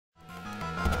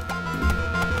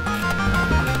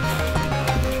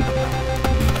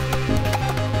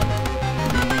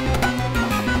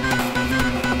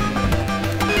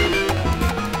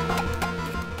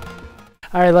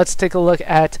Alright, let's take a look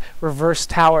at reverse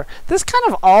tower. This kind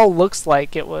of all looks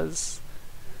like it was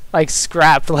like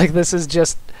scrapped. Like this is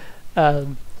just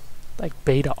like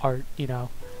beta art, you know,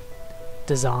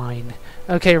 design.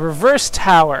 Okay, reverse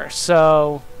tower.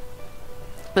 So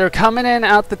they're coming in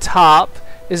out the top.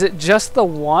 Is it just the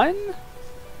one?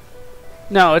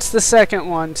 No, it's the second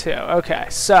one too. Okay,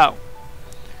 so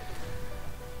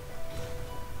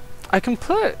I can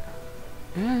put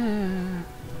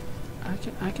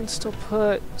I can still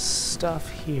put stuff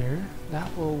here.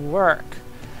 That will work.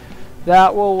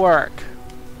 That will work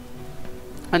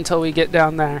until we get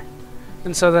down there.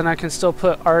 And so then I can still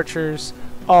put archers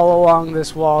all along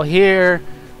this wall here.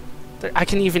 I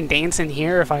can even dance in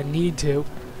here if I need to.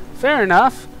 Fair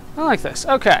enough. I like this.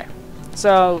 Okay.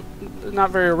 So,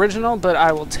 not very original, but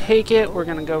I will take it. We're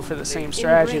going to go for the same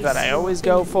strategy that I always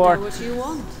go for,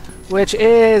 which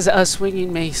is a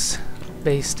swinging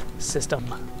mace-based system.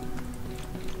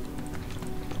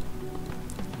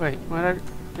 Wait, what?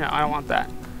 No, I don't want that.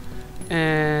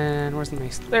 And where's the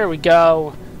mace? There we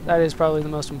go. That is probably the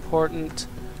most important.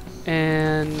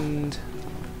 And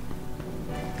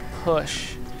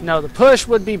push. No, the push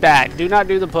would be bad. Do not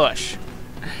do the push.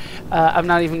 I'm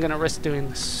not even going to risk doing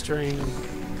the spring,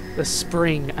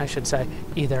 I should say,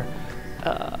 either.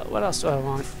 What else do I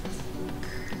want?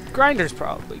 Grinder's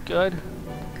probably good.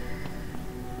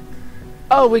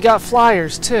 Oh, we got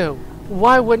flyers too.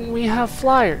 Why wouldn't we have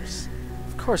flyers?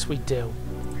 Of course we do.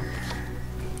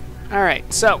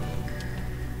 Alright, so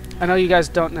I know you guys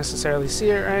don't necessarily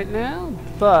see it right now,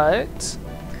 but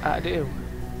I do.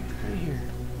 Right here.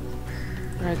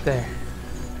 Right there.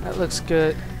 That looks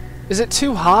good. Is it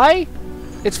too high?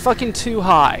 It's fucking too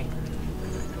high.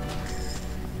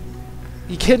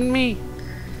 You kidding me?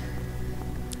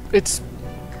 It's...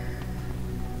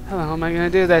 How am I gonna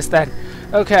do this then?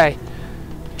 Okay.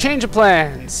 Change of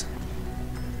plans.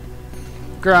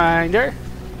 Grinder.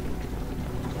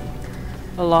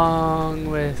 Along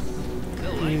with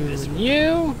you and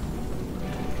you.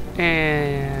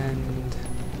 And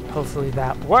hopefully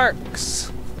that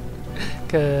works.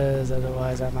 Because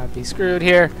otherwise I might be screwed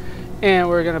here. And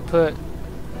we're gonna put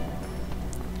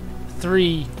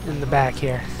 3 in the back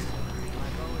here.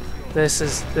 This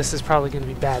is probably gonna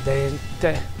be bad.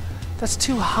 That's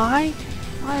too high?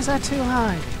 Why is that too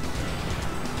high?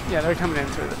 Yeah, they're coming in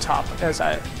through the top, as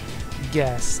I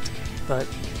guessed. But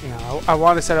you know, I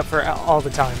want to set up for all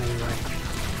the time anyway.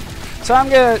 So I'm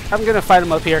gonna fight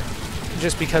them up here,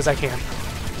 just because I can,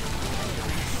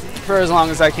 for as long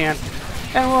as I can,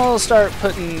 and we'll start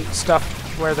putting stuff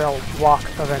where they'll walk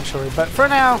eventually. But for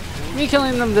now, me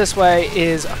killing them this way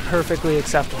is perfectly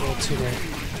acceptable to me,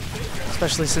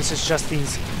 especially since it's just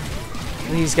these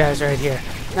guys right here.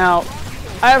 Now,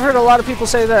 I have heard a lot of people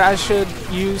say that I should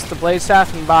use the blade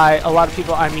staff, and by a lot of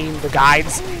people I mean the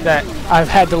guides that I've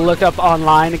had to look up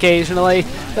online occasionally.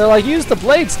 They're like, use the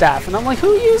blade staff, and I'm like,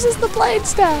 who uses the blade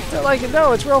staff? They're like,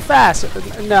 no, it's real fast.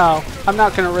 No, I'm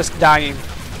not going to risk dying,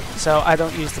 so I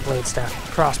don't use the blade staff.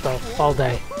 Crossbow all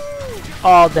day.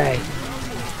 All day.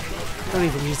 I don't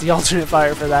even use the alternate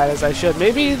fire for that as I should.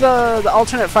 Maybe the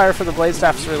alternate fire for the blade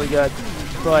staff is really good,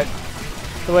 but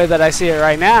the way that I see it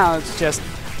right now, it's just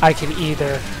I can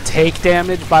either take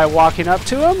damage by walking up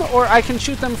to them, or I can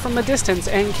shoot them from a distance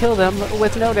and kill them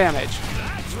with no damage.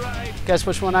 Guess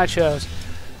which one I chose.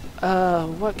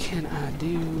 What can I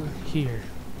do here?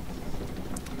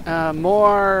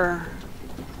 More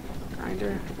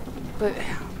grinder, but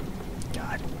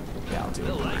God, yeah, I'll do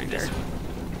a grinder.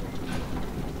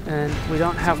 And we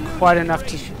don't have quite enough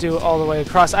to do it all the way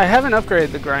across. I haven't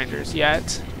upgraded the grinders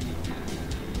yet.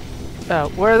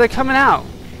 Where are they coming out?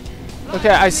 Okay,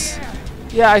 I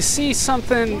see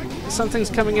something. Something's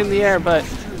coming in the air, but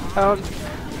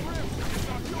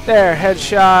there,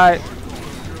 headshot.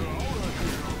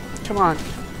 Come on,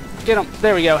 get him.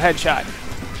 There we go, headshot.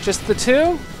 Just the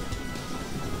 2?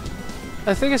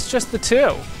 I think it's just the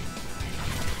 2.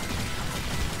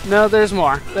 No, there's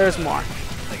more. There's more.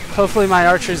 Hopefully my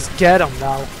archers get them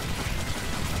though.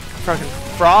 Fucking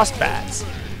frost bats.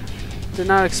 Did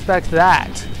not expect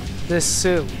that this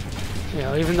soon. You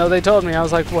know, even though they told me, I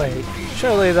was like, wait,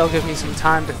 surely they'll give me some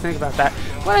time to think about that.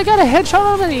 When I got a headshot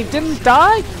on him and he didn't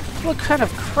die? What kind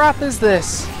of crap is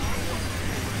this?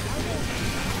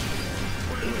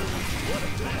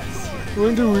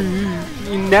 When do we?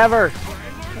 You never.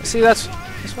 See, that's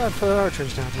why I put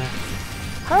archers down there.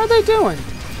 How are they doing?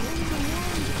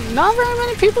 Not very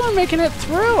many people are making it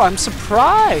through. I'm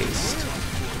surprised.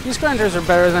 These grinders are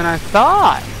better than I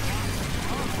thought.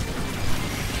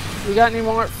 We got any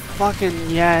more? Fucking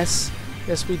yes.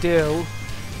 Yes, we do.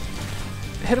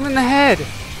 Hit him in the head.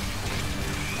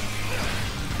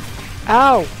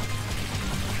 Ow.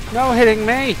 No hitting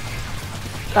me!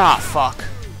 Ah, fuck.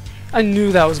 I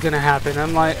knew that was gonna happen.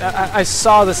 I'm like, I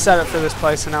saw the setup for this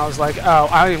place and I was like, oh,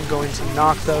 I am going to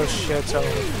knock those shits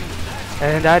over.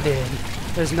 And I did.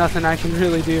 There's nothing I can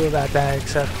really do about that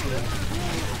except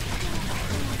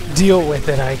deal with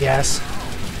it, I guess.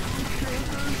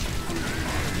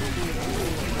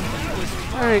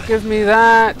 Alright, give me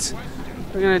that.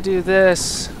 We're gonna do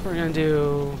this. We're gonna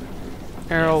do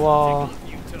arrow wall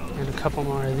and a couple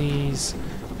more of these.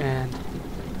 And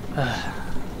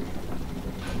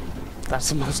that's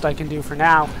the most I can do for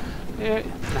now. No,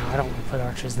 I don't want to put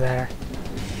archers there.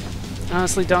 I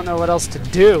honestly don't know what else to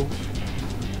do.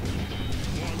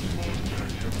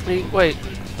 Wait,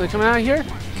 they coming out here?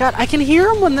 God, I can hear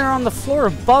them when they're on the floor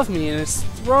above me, and it's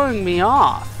throwing me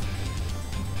off.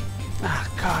 Ah,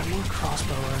 God, more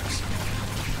crossbow works.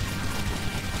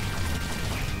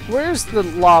 Where's the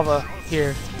lava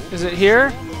here? Is it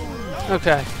here?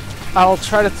 Okay. I'll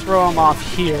try to throw them off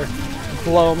here.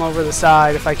 Blow them over the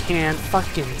side if I can.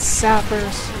 Fucking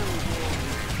sappers.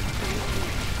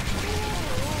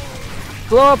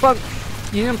 Blow up on...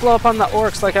 You didn't blow up on the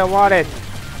orcs like I wanted.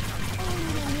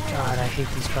 God, I hate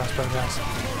these crossbow guys.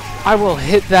 I will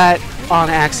hit that on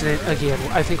accident again.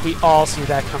 I think we all see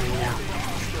that coming now.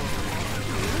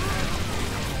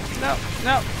 No,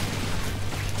 no.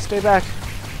 Stay back.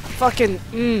 Fucking,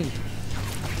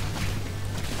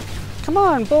 Come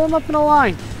on, blow them up in a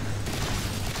line.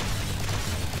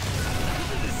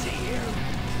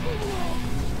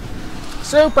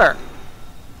 Super.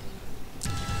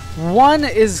 One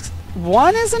is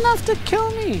enough to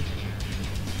kill me.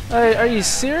 Are you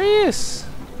serious?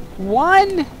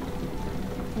 One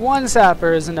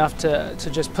sapper is enough to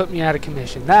just put me out of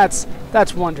commission. That's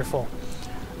wonderful.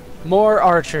 More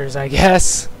archers, I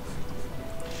guess.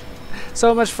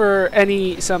 So much for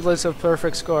any semblance of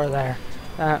perfect score there.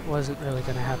 That wasn't really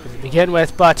going to happen to begin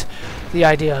with, but the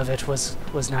idea of it was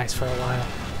nice for a while.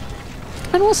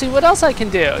 And we'll see what else I can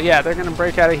do. Yeah, they're going to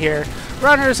break out of here.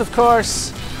 Runners, of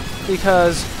course,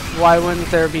 because why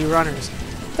wouldn't there be runners?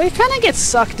 They kind of get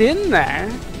sucked in there,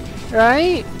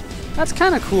 right? That's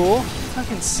kind of cool.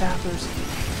 Fucking sappers.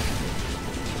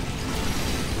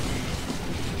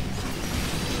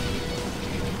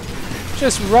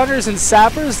 Just runners and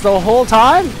sappers the whole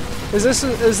time? Is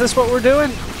this what we're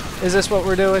doing? Is this what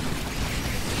we're doing?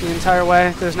 The entire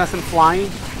way? There's nothing flying?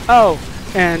 Oh,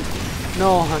 and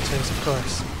no hunters, of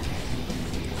course.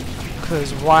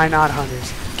 Because why not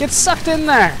hunters? Get sucked in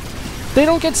there! They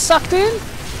don't get sucked in?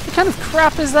 What kind of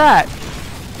crap is that?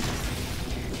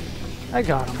 I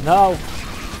got him. No.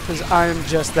 Because I'm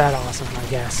just that awesome, I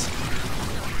guess.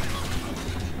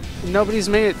 Nobody's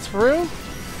made it through?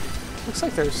 Looks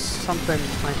like there's something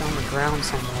like on the ground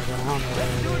somewhere, but I don't know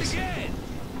where it is.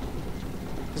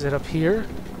 Is it up here?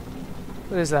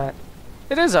 What is that?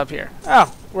 It is up here.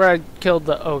 Oh, where I killed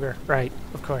the ogre. Right,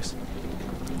 of course.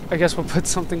 I guess we'll put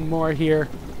something more here.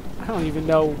 I don't even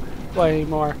know what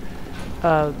anymore.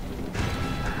 I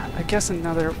guess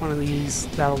another one of these,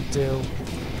 that'll do.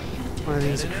 One of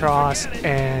these across,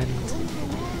 and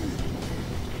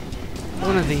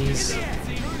one of these.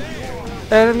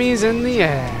 Enemies in the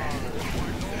air.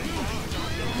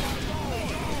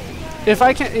 If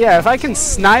I can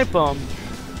snipe them,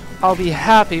 I'll be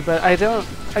happy, but I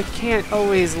can't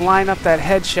always line up that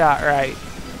headshot right.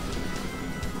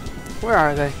 Where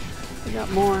are they? I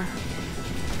got more.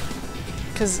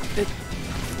 Because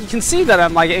you can see that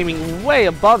I'm like aiming way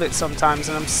above it sometimes,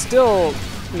 and I'm still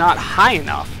not high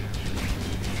enough.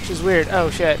 Which is weird.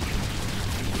 Oh shit.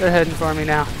 They're heading for me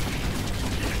now.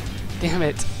 Damn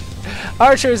it.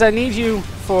 Archers, I need you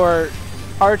for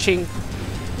arching.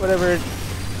 Whatever.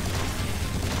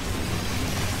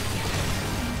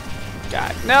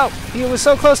 God, no! He was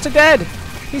so close to dead!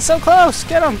 He's so close!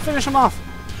 Get him! Finish him off!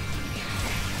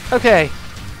 Okay.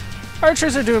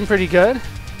 Archers are doing pretty good.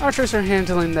 Archers are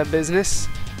handling their business.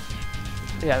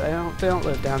 Yeah, they don't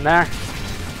live down there.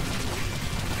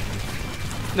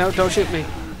 No, don't shoot me.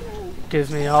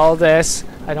 Give me all this.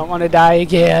 I don't want to die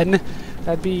again.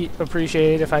 That'd be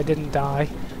appreciated if I didn't die.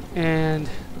 And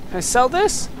can I sell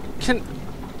this?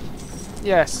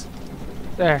 Yes.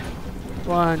 There.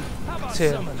 1,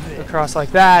 2. Across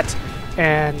like that.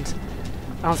 And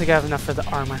I don't think I have enough for the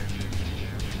armor.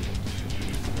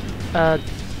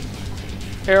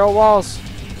 Arrow walls.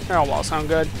 Arrow walls sound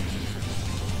good.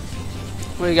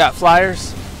 What do you got?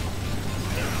 Flyers?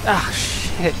 Ah,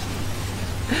 shit.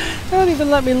 They don't even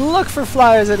let me look for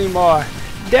flyers anymore.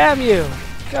 Damn you.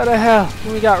 Go to hell.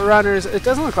 And we got runners. It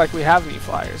doesn't look like we have any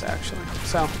flyers, actually.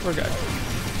 So, we're good.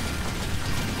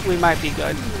 We might be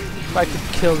good. If I could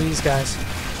kill these guys.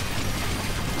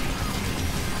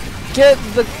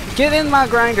 Get in my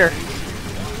grinder.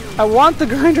 I want the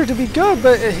grinder to be good,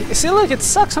 but see, look, it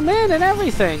sucks them in and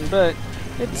everything, but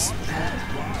it's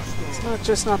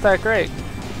not that great.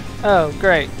 Oh,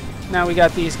 great. Now we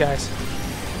got these guys.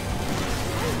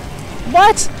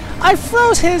 What? I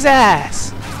froze his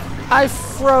ass. I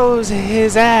froze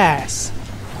his ass.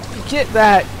 Get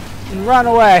that and run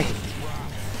away.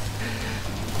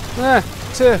 Go.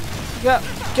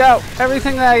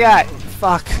 Everything that I got.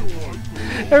 Fuck.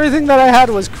 Everything that I had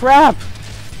was crap.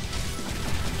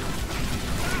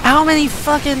 How many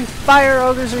fucking fire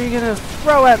ogres are you gonna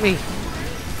throw at me?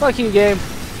 Fuck you, game.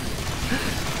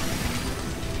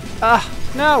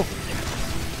 No.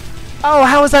 Oh,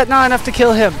 how is that not enough to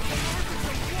kill him?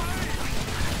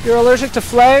 You're allergic to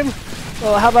flame?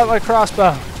 Well, how about my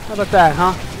crossbow? How about that,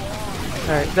 huh?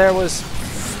 Alright, there was...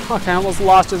 Fuck, I almost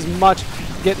lost as much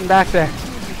getting back there.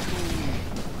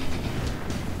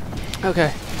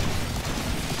 Okay.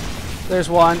 There's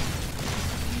one.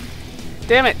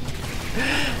 Damn it!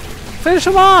 Finish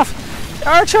him off!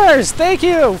 Archers! Thank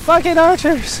you! Fucking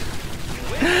archers!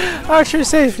 Archers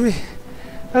saved me.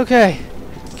 Okay.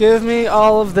 Give me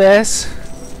all of this.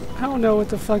 I don't know what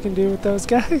to fucking do with those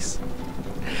guys.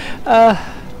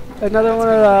 Another one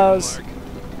of those.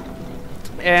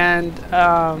 And,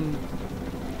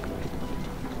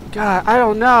 God, I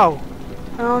don't know.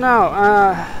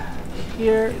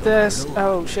 Here, this.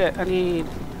 Oh, shit. I need...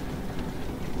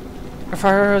 Are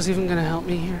fire arrows even gonna help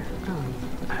me here?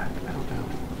 I don't know.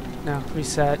 No,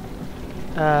 reset.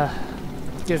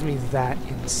 Give me that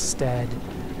instead.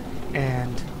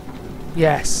 And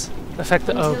yes, affect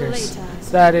the ogres.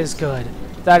 That is good.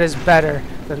 That is better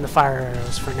than the fire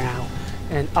arrows for now.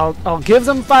 And I'll give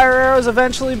them fire arrows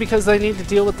eventually because they need to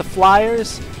deal with the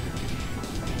flyers,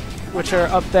 which are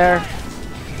up there.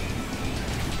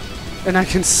 And I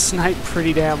can snipe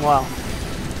pretty damn well.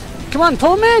 Come on,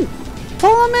 pull him in!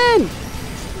 Pull him in!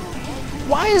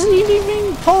 Why isn't he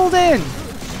being pulled in?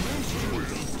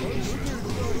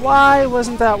 Why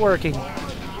wasn't that working?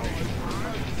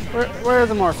 Where are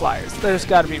the more flyers? There's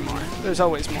got to be more. There's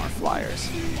always more flyers.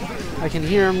 I can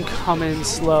hear them coming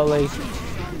slowly.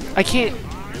 I can't...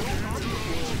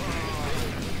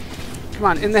 Come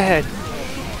on, in the head.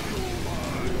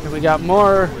 And we got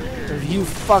more of you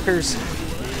fuckers.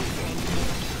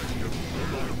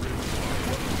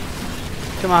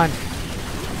 Come on.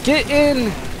 Get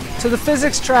in to the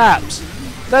physics traps.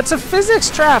 That's a physics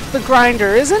trap, the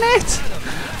grinder, isn't it?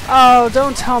 Oh,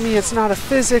 don't tell me it's not a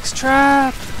physics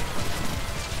trap.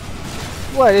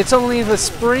 What, it's only the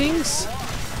springs?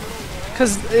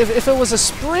 Because if it was a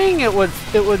spring, it would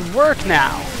work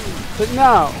now. But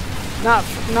no, not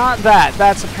that.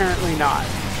 That's apparently not.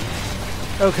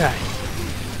 Okay.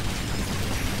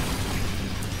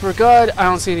 We're good. I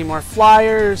don't see any more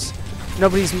flyers.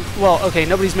 Nobody's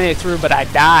made it through, but I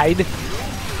died.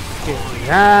 Give me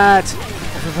that.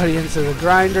 Everybody into the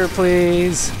grinder,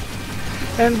 please.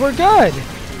 And we're good.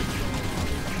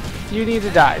 You need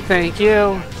to die. Thank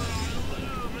you.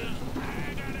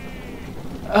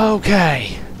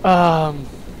 Okay.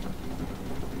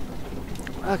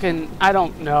 Fucking, I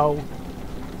don't know.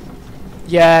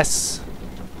 Yes.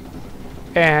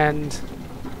 And...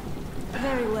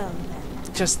 Very well,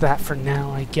 then. Just that for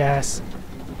now, I guess.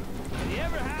 Do you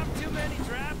ever have too many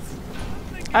traps?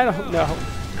 I don't know.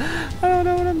 I don't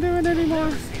know what I'm doing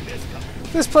anymore.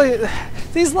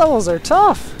 These levels are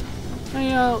tough.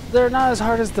 You know, they're not as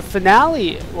hard as the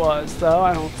finale was, though,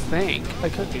 I don't think. I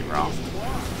could be wrong.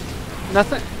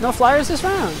 Nothing, no flyers this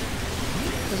round.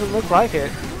 Doesn't look like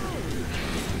it.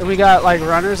 And we got, like,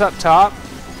 runners up top.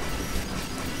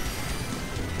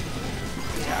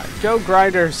 Yeah, go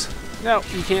grinders. No,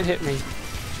 you can't hit me.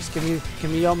 Just give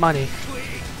me your money.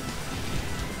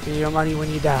 Give me your money when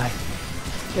you die.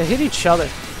 They hit each other.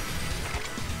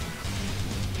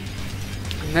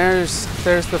 And there's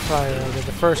the fire ogre,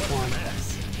 the first one.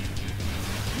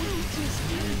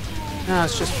 No,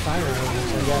 it's just fire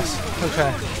ogres, I guess.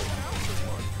 Okay.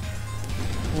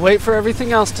 Wait for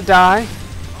everything else to die.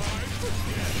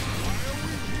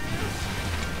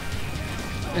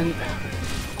 And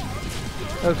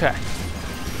okay.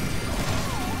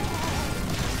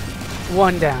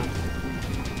 One down.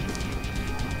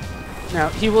 Now,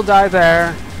 he will die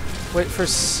there. Wait for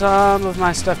some of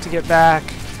my stuff to get back.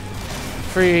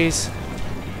 Freeze.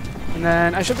 And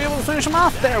then I should be able to finish him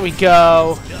off. There we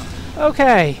go.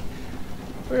 Okay.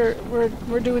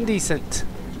 We're doing decent.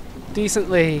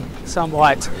 Decently,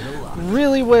 somewhat.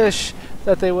 Really wish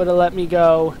that they would have let me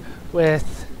go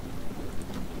with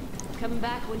Come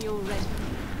back when you're ready.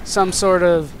 some sort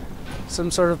of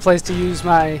place to use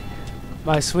my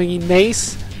swinging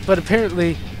mace, but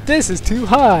apparently this is too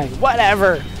high.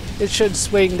 Whatever. It should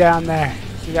swing down there.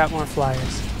 We got more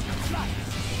flyers.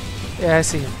 Yeah, I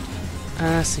see him.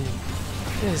 I see him.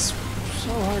 It is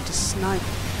so hard to snipe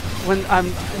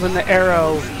when the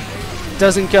arrow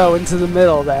doesn't go into the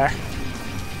middle there.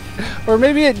 Or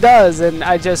maybe it does and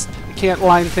I just can't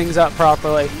line things up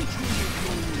properly.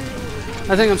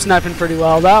 I think I'm sniping pretty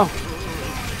well though.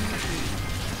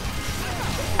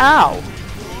 Ow!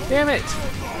 Damn it!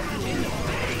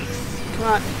 Come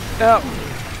on. Oh.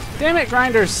 Damn it,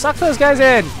 grinders! Suck those guys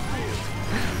in!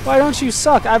 Why don't you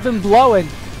suck? I've been blowing.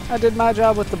 I did my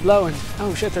job with the blowing.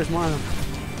 Oh shit, there's more of them.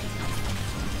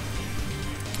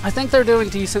 I think they're doing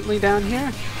decently down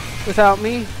here without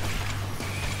me.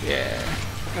 Yeah.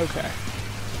 Okay.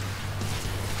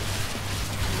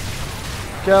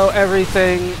 Go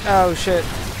everything. Oh shit.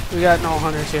 We got null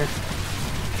hunters here.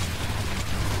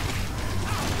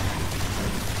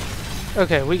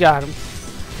 Okay, we got him.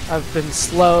 I've been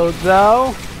slowed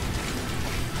though.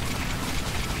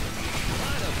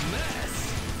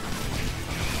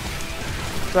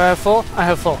 Do I have full? I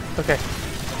have full. Okay.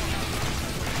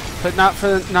 But not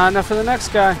enough for the next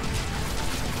guy.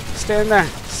 Stay in there.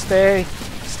 Stay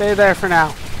there for now.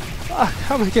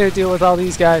 How am I gonna deal with all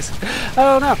these guys? I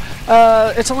don't know.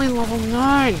 It's only level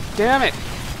 9. Damn it.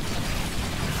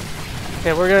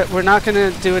 Okay, we're not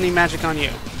gonna do any magic on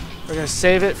you. We're gonna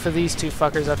save it for these two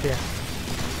fuckers up here.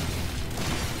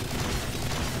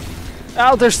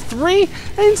 Oh, there's 3?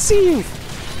 I didn't see you.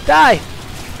 Die.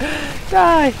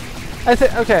 Die.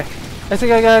 Okay. I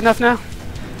think I got enough now.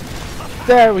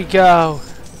 There we go.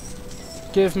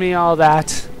 Give me all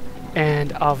that.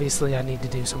 And obviously I need to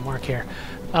do some work here.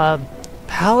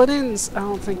 Paladins? I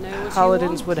don't think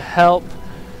paladins would help.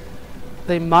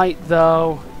 They might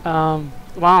though. Well,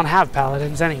 I don't have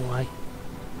paladins anyway.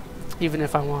 Even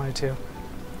if I wanted to.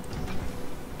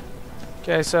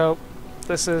 Okay, so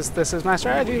this is my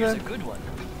strategy then. Can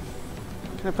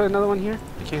I put another one here?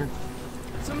 I can.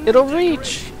 It'll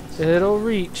reach. It'll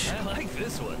reach. I like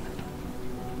this one.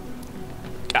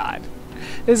 God.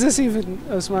 Is this even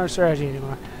a smart strategy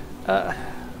anymore?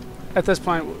 At this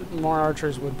point, more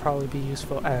archers would probably be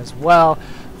useful as well.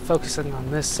 Focusing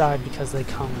on this side because they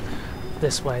come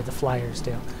this way, the flyers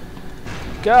do.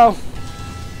 Go!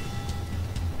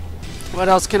 What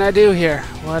else can I do here?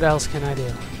 What else can I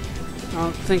do? I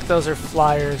don't think those are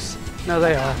flyers. No,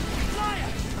 they are.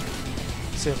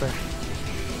 Super.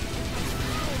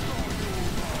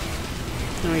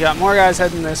 And we got more guys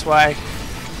heading this way.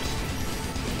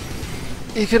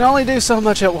 You can only do so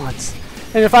much at once.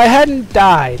 And if I hadn't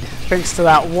died, thanks to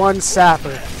that one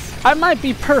sapper, I might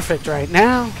be perfect right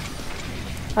now.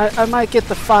 I might get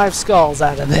the 5 skulls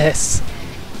out of this.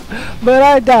 But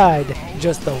I died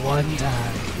just the one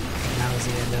time. And that was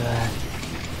the end of that.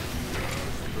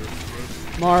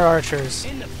 More archers.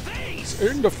 In the face!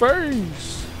 In the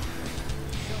face!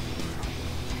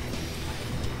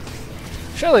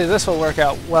 Surely this will work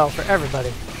out well for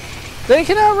everybody. They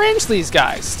can outrange these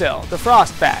guys still, the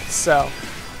frost bats, so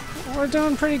we're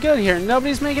doing pretty good here.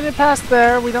 Nobody's making it past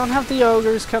there. We don't have the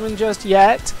ogres coming just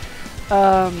yet.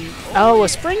 Oh, a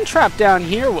spring trap down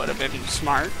here would have been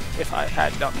smart if I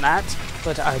had done that,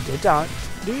 but I did not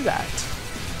do that.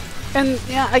 And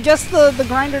yeah, I guess the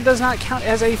grinder does not count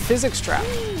as a physics trap,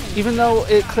 even though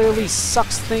it clearly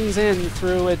sucks things in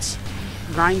through its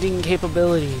grinding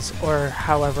capabilities, or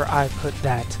however I put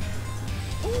that.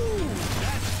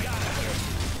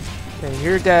 Okay,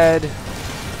 you're dead.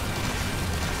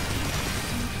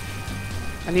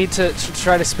 I need to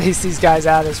try to space these guys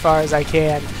out as far as I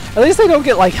can. At least they don't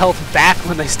get like health back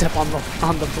when they step on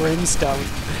the brimstone.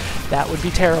 That would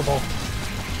be terrible.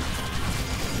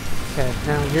 Okay,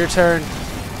 now your turn.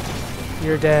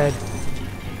 You're dead.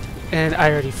 And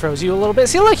I already froze you a little bit.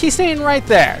 See, look, he's staying right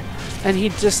there. And he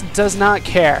just does not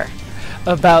care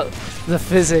about the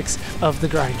physics of the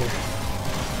grinder.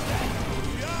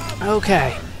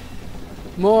 Okay.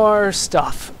 More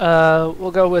stuff.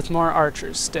 We'll go with more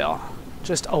archers still.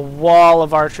 Just a wall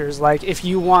of archers. Like, if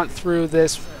you want through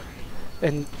this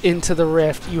and into the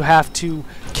rift, you have to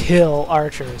kill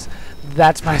archers.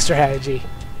 That's my strategy.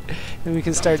 And we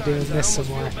can start doing this some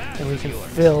more. And we can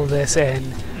fill this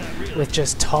in with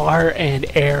just tar and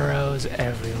arrows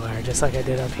everywhere, just like I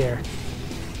did up here.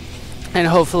 And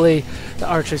hopefully the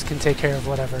archers can take care of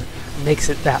whatever makes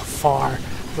it that far,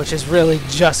 which is really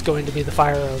just going to be the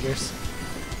fire ogres.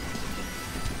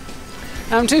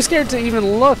 I'm too scared to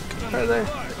even look. Are there?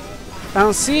 I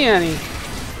don't see any.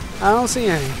 I don't see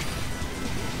any.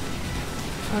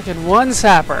 Fucking one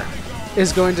sapper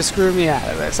is going to screw me out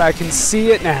of this. I can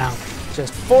see it now.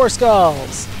 Just 4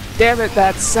 skulls. Damn it,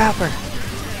 that's sapper.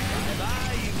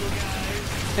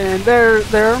 And there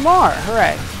are more.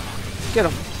 Hooray. Get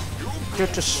them.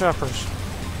 Get the suckers.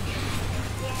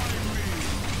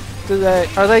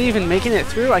 Are they even making it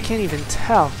through? I can't even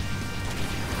tell.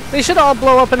 They should all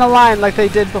blow up in a line like they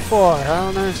did before. I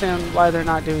don't understand why they're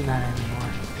not doing that anymore.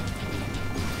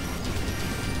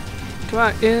 Come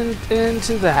on,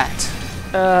 into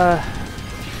that.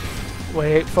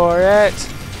 Wait for it.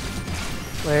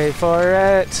 Wait for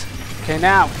it. Okay,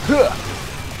 now.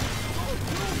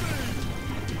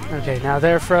 Okay, now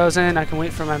they're frozen. I can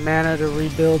wait for my mana to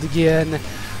rebuild again.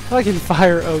 I can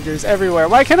fire ogres everywhere.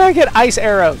 Why can't I get ice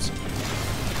arrows?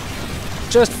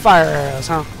 Just fire arrows,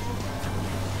 huh?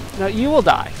 No, you will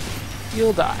die.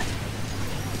 You'll die.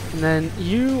 And then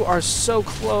you are so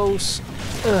close.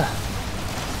 Ugh.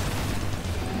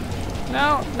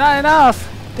 No, not enough.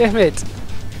 Damn it.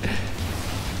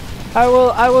 I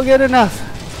will get enough.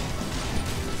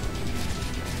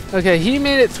 Okay, he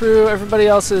made it through. Everybody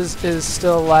else is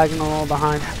still lagging a little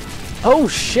behind. Oh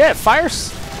shit, fire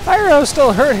arrows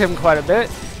still hurt him quite a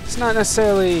bit. It's not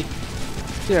necessarily,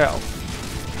 you know,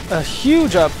 a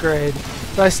huge upgrade,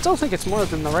 but I still think it's more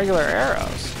than the regular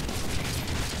arrows.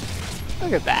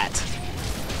 Look at that.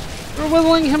 We're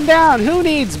whittling him down. Who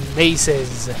needs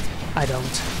maces? I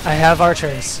don't. I have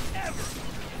archers.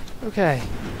 Okay.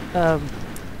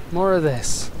 More of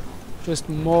this. Just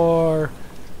more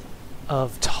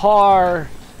of tar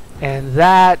and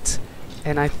that,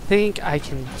 and I think I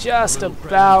can just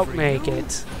about make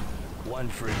it. One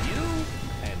for you.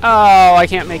 Oh, I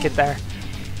can't make it there.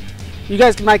 You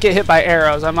guys might get hit by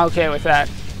arrows. I'm okay with that.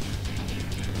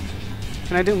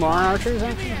 Can I do more archers,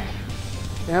 actually?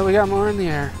 Yeah, we got more in the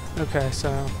air. Okay,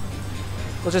 so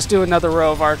we'll just do another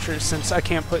row of archers since I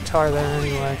can't put tar there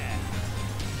anyway.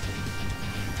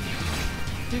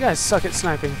 You guys suck at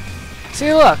sniping.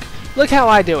 See, look how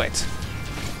I do it.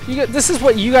 This is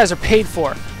what you guys are paid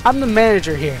for. I'm the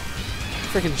manager here.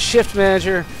 Freaking shift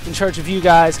manager in charge of you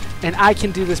guys, and I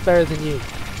can do this better than you.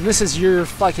 And this is your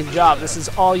fucking job. This is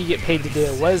all you get paid to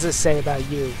do. What does this say about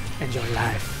you and your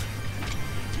life?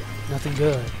 Nothing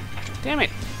good. Damn it.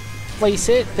 Place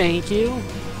it. Thank you.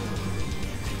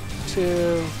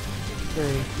 2,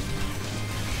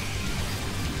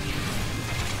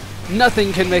 3.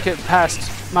 Nothing can make it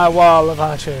past my wall of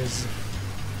archers.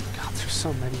 God, there's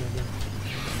so many of them.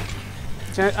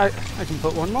 I can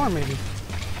put one more, maybe.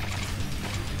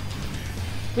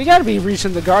 We gotta be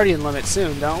reaching the guardian limit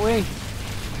soon, don't we?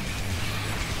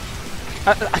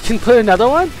 I can put another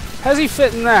one? How's he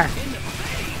fit in there?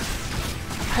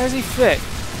 How does he fit?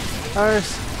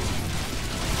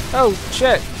 Oh,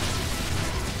 shit.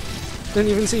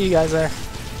 Didn't even see you guys there.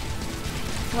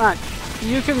 Come on.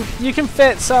 You can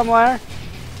fit somewhere.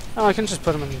 Oh, I can just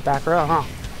put him in the back row, huh?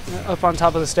 Up on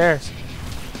top of the stairs.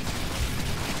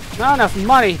 Not enough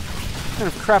money. What kind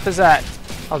of crap is that?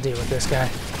 I'll deal with this guy.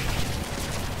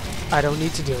 I don't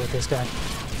need to deal with this guy.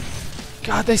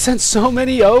 God, they sent so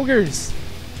many ogres.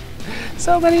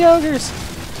 So many ogres.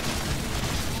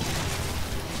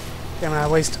 Damn it, I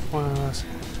wasted one of those.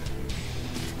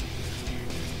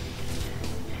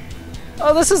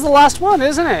 Oh, this is the last one,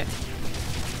 isn't it?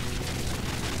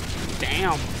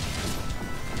 Damn.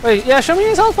 Wait, yeah, show me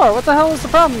his health bar. What the hell is the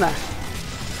problem there?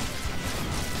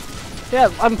 Yeah,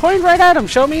 I'm pointing right at him.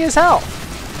 Show me his health.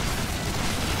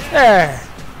 There.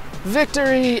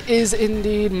 Victory is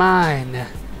indeed mine.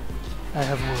 I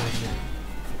have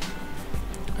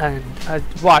won. And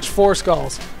watch, 4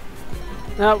 skulls.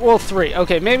 Well, 3.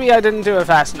 Okay, maybe I didn't do it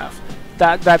fast enough.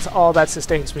 That's all that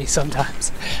sustains me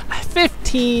sometimes.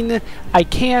 15. I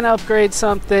can upgrade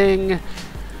something.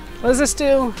 What does this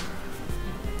do?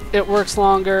 It works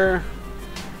longer.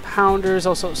 Pounders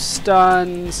also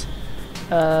stuns.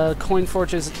 Coin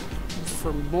forges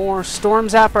for more. Storm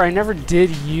Zapper I never did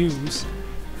use.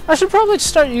 I should probably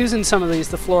start using some of these,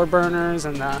 the floor burners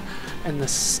and the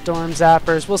storm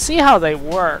zappers. We'll see how they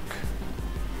work.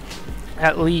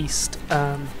 At least.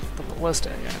 The ballista,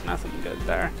 yeah, nothing good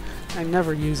there. I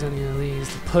never use any of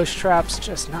these. The push traps,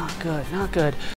 just not good, not good.